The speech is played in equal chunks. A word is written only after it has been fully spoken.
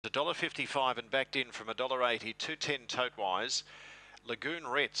$1.55 and backed in from $1.80, 2.10 tote wise. Lagoon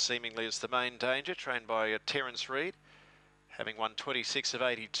Ret seemingly is the main danger, trained by Terence Reid. Having won 26 of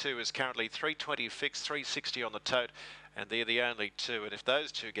 82, is currently 320 fixed, 360 on the tote, and they're the only two. And if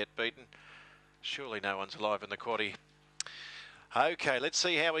those two get beaten, surely no one's alive in the quaddie. Okay, let's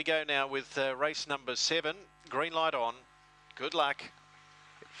see how we go now with race number 7. Green light on. Good luck.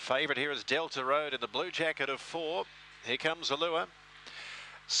 Favourite here is Delta Road in the blue jacket of 4. Here comes Allure.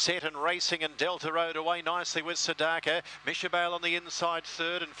 Set and racing, and Delta Road away nicely with Sadaka. Mishabale on the inside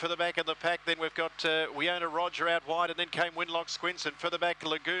third, and further back in the pack then we've got Weona Roger out wide, and then came Winlock Squints, and further back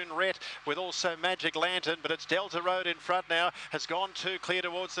Lagoon Ret with also Magic Lantern, but it's Delta Road in front now, has gone too clear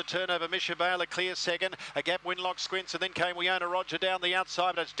towards the turnover. Mishabale a clear second, a gap Winlock Squints, and then came Weona Roger down the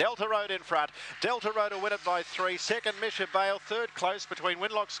outside, but it's Delta Road in front. Delta Road will win it by 3. Second Mishabale, third close between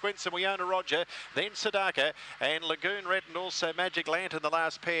Winlock Squints and Weona Roger, then Sadaka and Lagoon Ret and also Magic Lantern the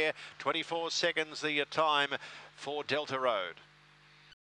last pair. 24 seconds the time for Delta Road.